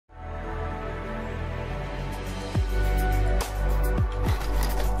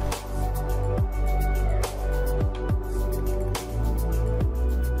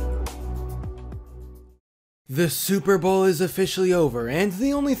The Super Bowl is officially over, and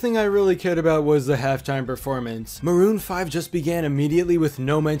the only thing I really cared about was the halftime performance. Maroon 5 just began immediately with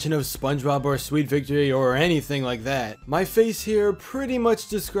no mention of Spongebob or Sweet Victory or anything like that. My face here pretty much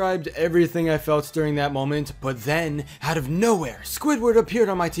described everything I felt during that moment, but then, out of nowhere, Squidward appeared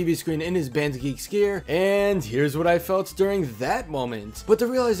on my TV screen in his Band Geeks gear, and here's what I felt during that moment. But the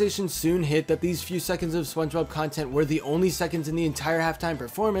realization soon hit that these few seconds of Spongebob content were the only seconds in the entire halftime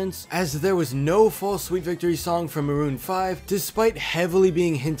performance, as there was no full Sweet Victory song from Maroon 5, despite heavily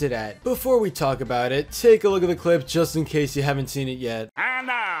being hinted at. Before we talk about it, take a look at the clip just in case you haven't seen it yet. And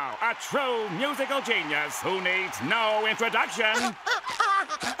now, a true musical genius who needs no introduction.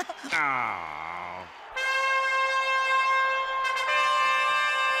 Oh.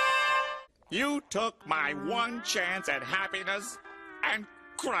 You took my one chance at happiness and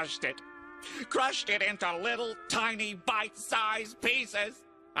crushed it. Crushed it into little tiny bite-sized pieces.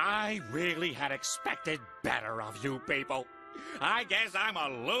 I really had expected better of you people. I guess I'm a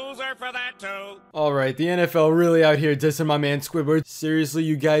loser for that too. Alright, the NFL really out here dissing my man Squidward. Seriously,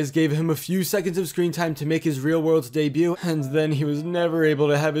 you guys gave him a few seconds of screen time to make his real world's debut, and then he was never able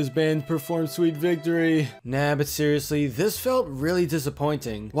to have his band perform Sweet Victory. Nah, but seriously, this felt really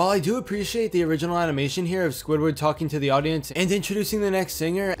disappointing. While I do appreciate the original animation here of Squidward talking to the audience and introducing the next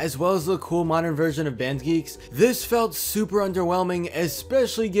singer, as well as the cool modern version of Band Geeks, this felt super underwhelming,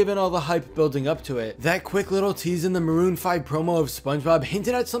 especially given all the hype building up to it. That quick little tease in the Maroon 5 promo of Spongebob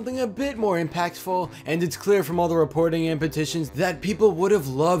hinted at something a bit more impactful, and it's clear from all the reporting and petitions that people would have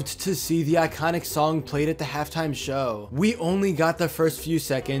loved to see the iconic song played at the halftime show. We only got the first few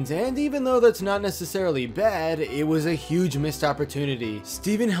seconds, and even though that's not necessarily bad, it was a huge missed opportunity.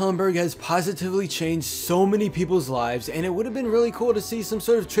 Stephen Hillenburg has positively changed so many people's lives, and it would have been really cool to see some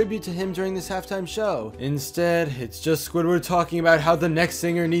sort of tribute to him during this halftime show. Instead, it's just Squidward talking about how the next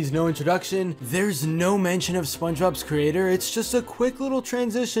singer needs no introduction. There's no mention of SpongeBob's creator, it's just a quick little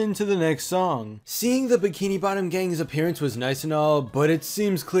transition to the next song. Seeing the Bikini Bottom Gang's appearance was nice and all, but it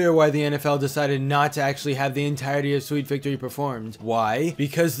seems clear why the NFL decided not to actually have the entirety of Sweet Victory performed. Why?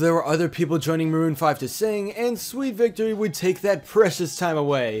 Because there were other people joining Maroon 5 to sing, and Sweet Victory would take that precious time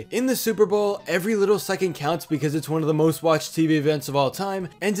away. In the Super Bowl, every little second counts because it's one of the most watched TV events of all time,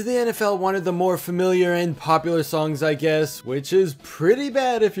 and the NFL wanted the more familiar and popular songs, I guess, which is pretty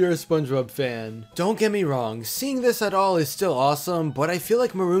bad if you're a SpongeBob fan. Don't get me wrong, seeing this at all is still awesome, but I feel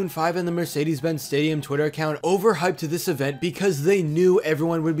like Maroon 5 and the Mercedes-Benz Stadium Twitter account overhyped this event because they knew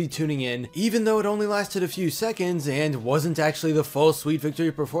everyone would be tuning in, even though it only lasted a few seconds and wasn't actually the full Sweet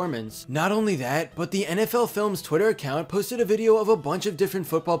Victory performance. Not only that, but the NFL Films Twitter account posted a video of a bunch of different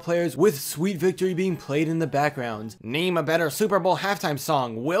football players with Sweet Victory being played in the background. Name a better Super Bowl halftime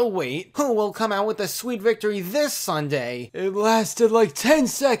song, we'll wait. Who will come out with the Sweet Victory this Sunday? It lasted like 10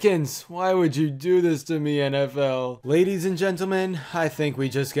 seconds! Why would you do this to me, NFL? Ladies and gentlemen, I think we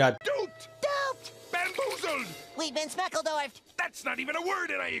just got Duped! Bamboozled! We've been smeckledorfed! That's not even a word,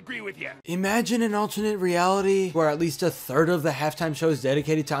 and I agree with you. Imagine an alternate reality where at least a third of the halftime show is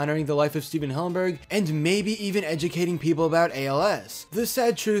dedicated to honoring the life of Stephen Hillenburg and maybe even educating people about ALS. The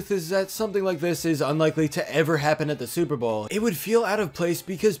sad truth is that something like this is unlikely to ever happen at the Super Bowl. It would feel out of place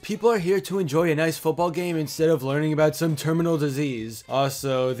because people are here to enjoy a nice football game instead of learning about some terminal disease.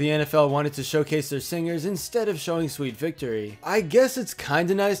 Also, the NFL wanted to showcase their singers instead of showing Sweet Victory. I guess it's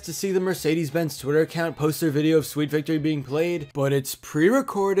kinda nice to see the Mercedes-Benz Twitter account post their video of Sweet Victory being played, but it's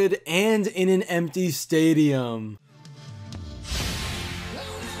pre-recorded and in an empty stadium.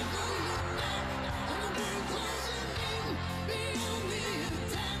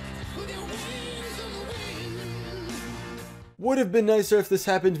 Would have been nicer if this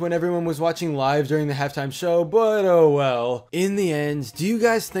happened when everyone was watching live during the halftime show, but oh well. In the end, do you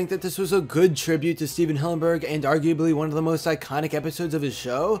guys think that this was a good tribute to Stephen Hillenburg and arguably one of the most iconic episodes of his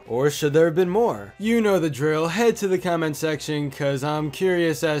show? Or should there have been more? You know the drill, head to the comment section cause I'm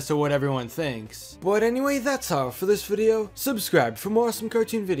curious as to what everyone thinks. But anyway, that's all for this video. Subscribe for more awesome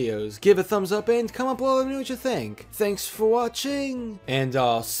cartoon videos, give a thumbs up and comment below and let me know what you think. Thanks for watching, and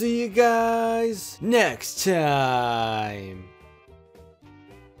I'll see you guys next time.